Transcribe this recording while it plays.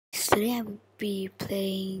today I will be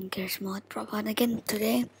playing Garry's Mod Prop Hunt again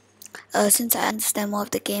today. Since I understand more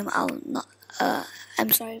of the game, I'll not. I'm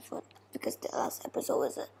sorry for because the last episode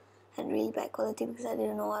was had really bad quality because I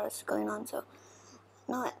didn't know what was going on. So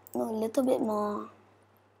now I know a little bit more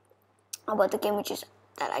about the game, which is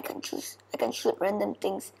that I can choose. I can shoot random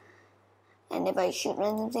things, and if I shoot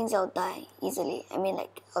random things, I'll die easily. I mean,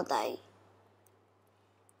 like I'll die.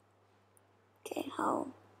 Okay, how?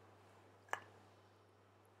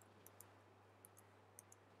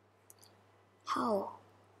 How?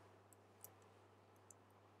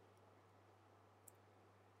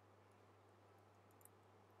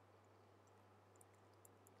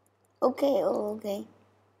 Okay, oh, okay.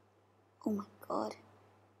 Oh my god.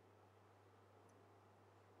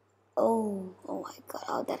 Oh my god,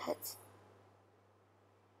 oh, that hurts.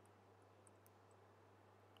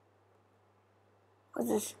 What's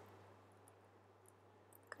this?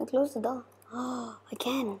 Can I close the door? Oh, I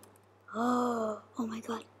can. Oh my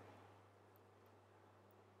god.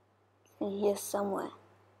 It's here somewhere.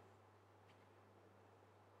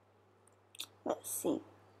 Let's see.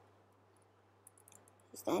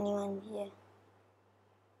 Is there anyone here?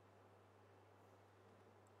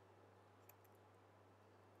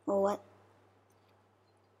 Oh, what?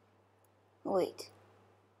 Wait.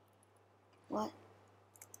 What?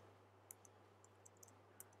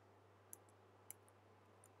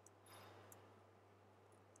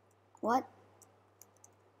 What?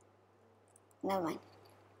 Never mind.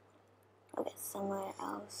 I'll get somewhere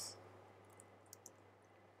else.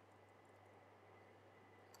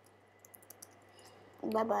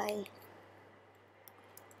 Bye-bye.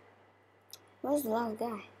 Where's the last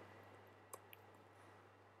guy?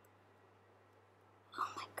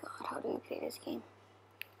 Oh my god, how do you play this game?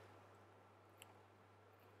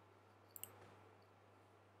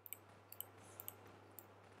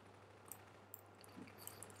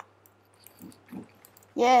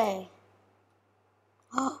 Yay!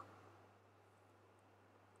 Oh!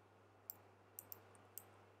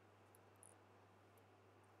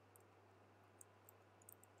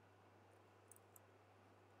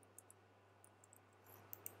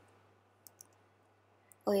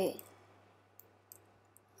 Wait.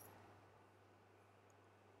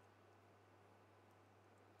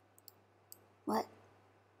 What?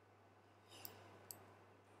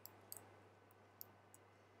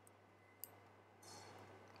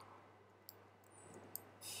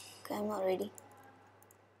 Okay, I'm not ready.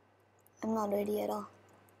 I'm not ready at all.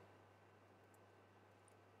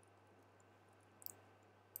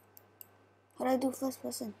 How do I do first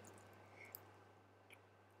person?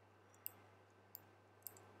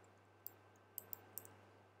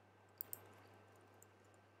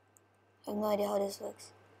 I have no idea how this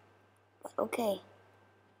works. But okay.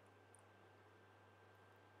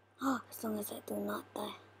 Oh, as long as I do not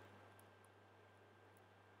die.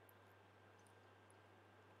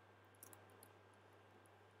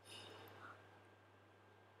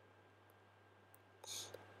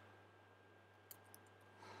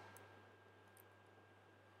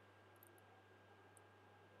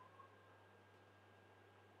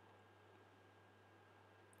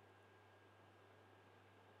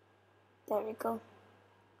 There we go.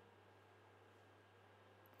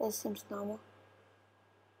 That seems normal.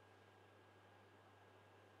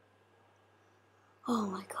 Oh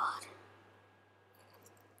my god.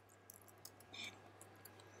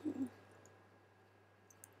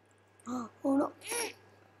 Oh no.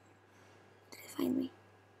 Did it find me?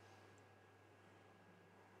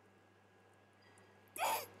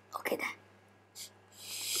 Okay, then.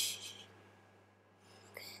 Shh.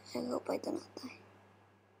 Okay, I hope I do not die.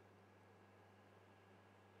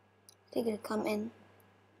 They're gonna come in.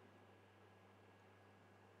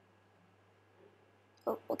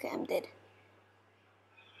 Oh, okay, I'm dead.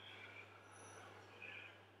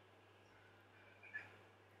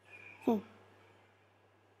 Oh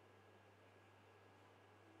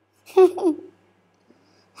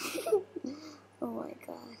my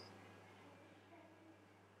god.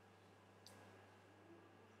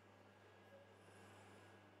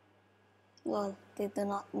 Lol, they do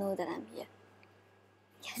not know that I'm here.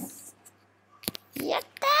 Yes!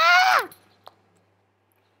 Yatta!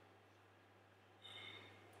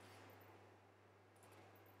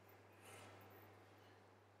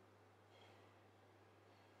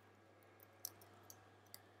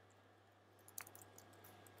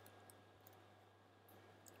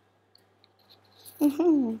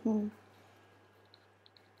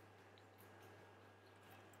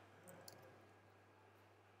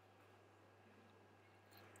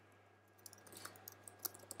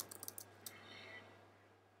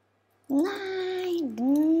 Nine.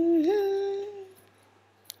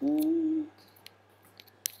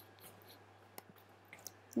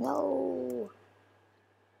 No.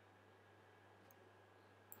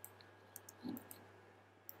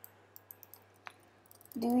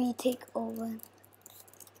 Do we take over?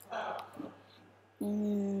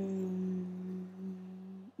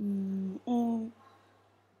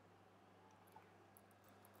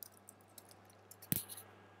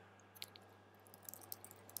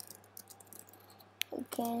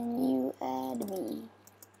 Can you add me?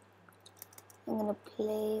 I'm gonna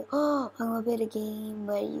play. Oh, I'm gonna play the game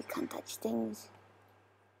where you can't touch things.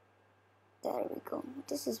 There we go.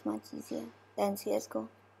 This is much easier than CS:GO.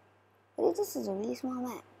 But this is a really small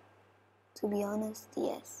map. To be honest,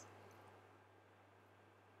 yes.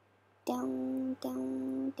 Down,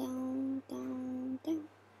 down, down, down, down.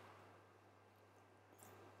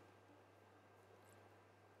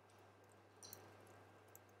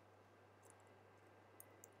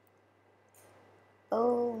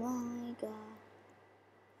 Oh my god.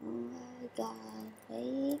 Oh my god.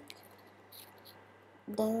 Wait.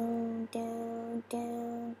 Down, down,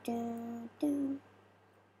 down, down, down.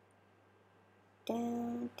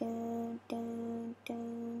 Down, down, down,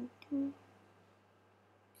 down, down.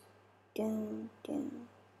 Down, down,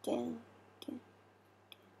 down, down.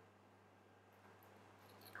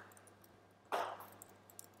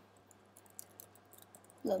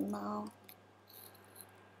 Lemao.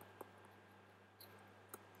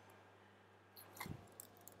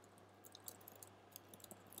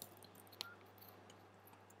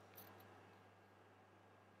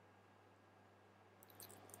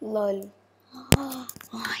 Lol. Oh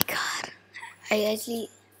my god. I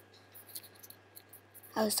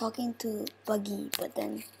was talking to Buggy, but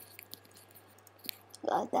then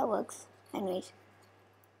that works. Anyways.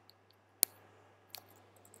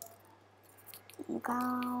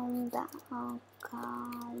 Calm down,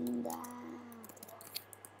 calm down.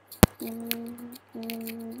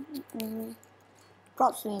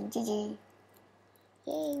 Prop swing, GG.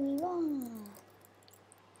 Yay, we won.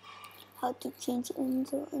 How to change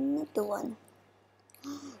into another one?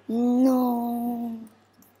 No.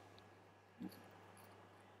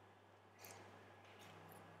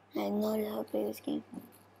 I have no idea how to play this game.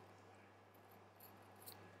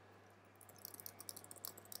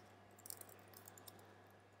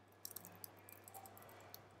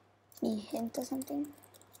 Any hint or something?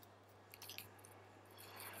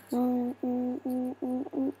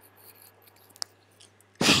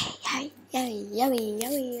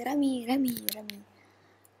 Yawi, Rami.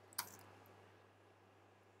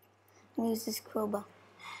 Use this crowbar.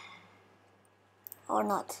 Or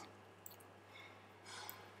not.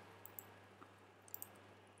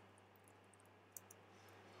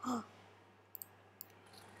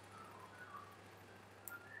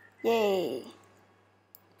 Yay.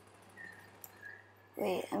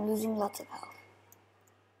 Wait, I'm losing lots of health.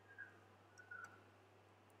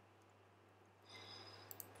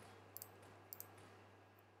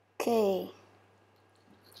 Okay.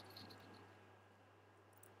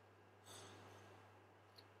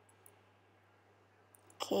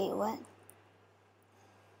 Okay, what?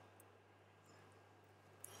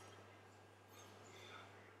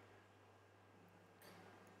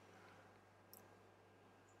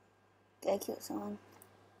 Did I kill someone?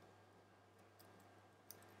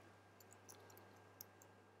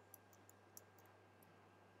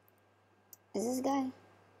 Is this guy?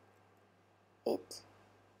 It.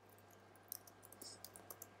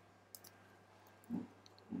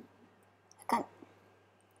 I can't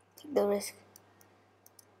take the risk.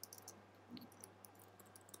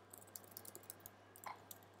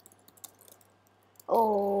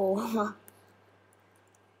 Oh.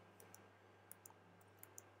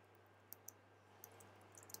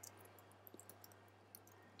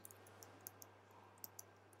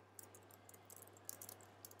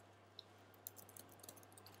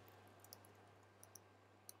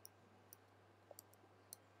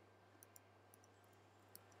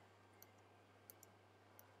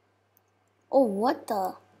 Oh, what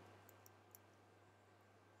the?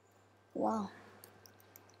 Wow.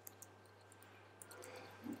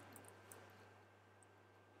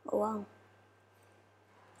 Oh, wow.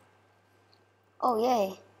 Oh,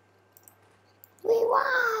 yay. We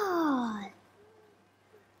won!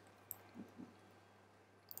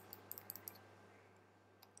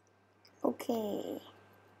 Okay.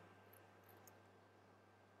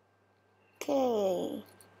 Okay.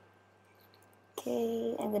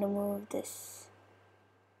 Okay, I'm gonna move this.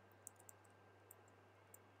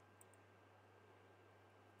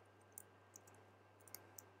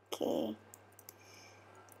 Okay.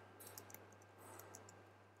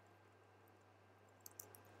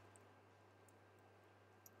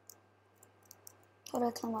 How do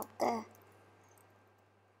I climb up there?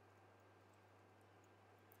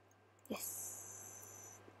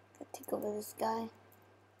 over this guy.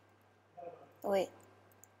 Oh, wait.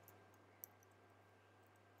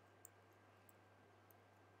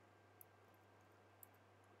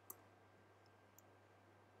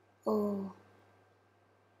 Oh.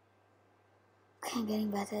 Okay, I'm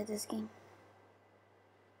getting better at this game.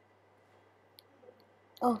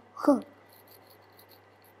 Oh, huh.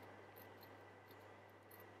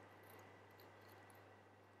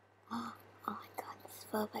 Oh my god, this is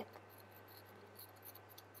perfect.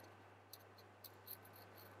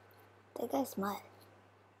 That guy's mad.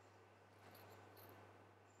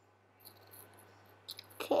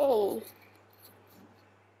 Okay.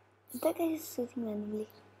 That guy is shooting randomly.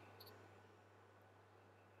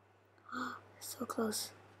 So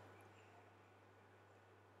close.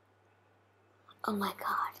 Oh my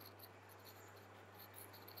god.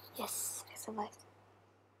 Yes, I survived.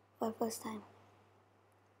 For the first time.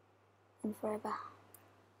 In forever.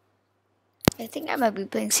 I think I might be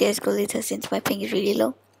playing CSGO later since my ping is really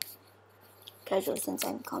low. Casual since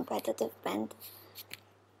I'm competitive band.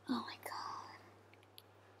 Oh my god.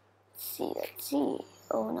 Let's see.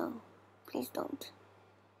 Oh no. Please don't.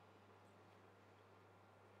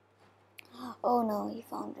 Oh no, he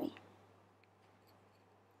found me.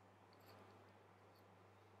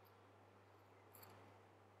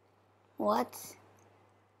 What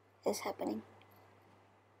is happening?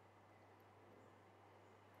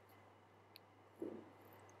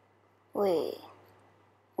 Wait.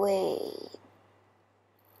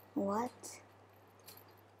 What?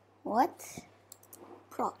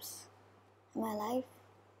 Props. Am I alive?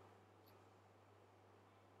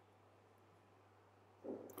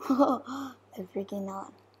 I'm freaking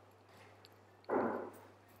out.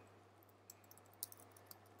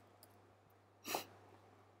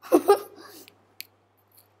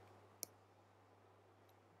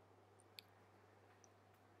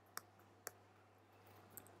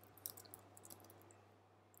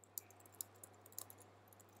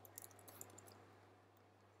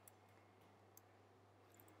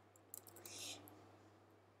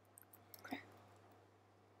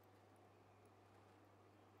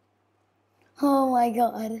 Oh my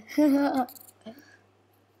god.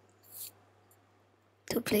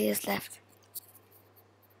 2 players left.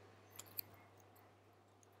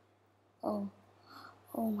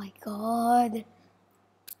 Oh my god.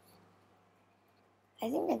 I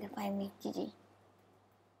think they can find me. GG.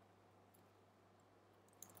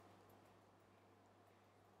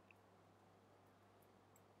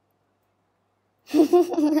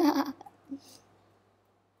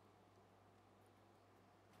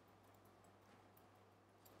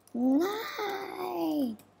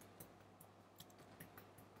 Nice.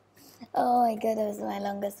 Oh my god, that was my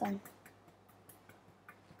longest one.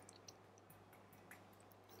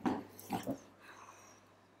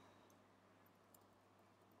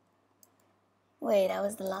 Wait, that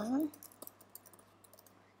was the last one?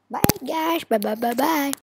 Bye guys. Bye.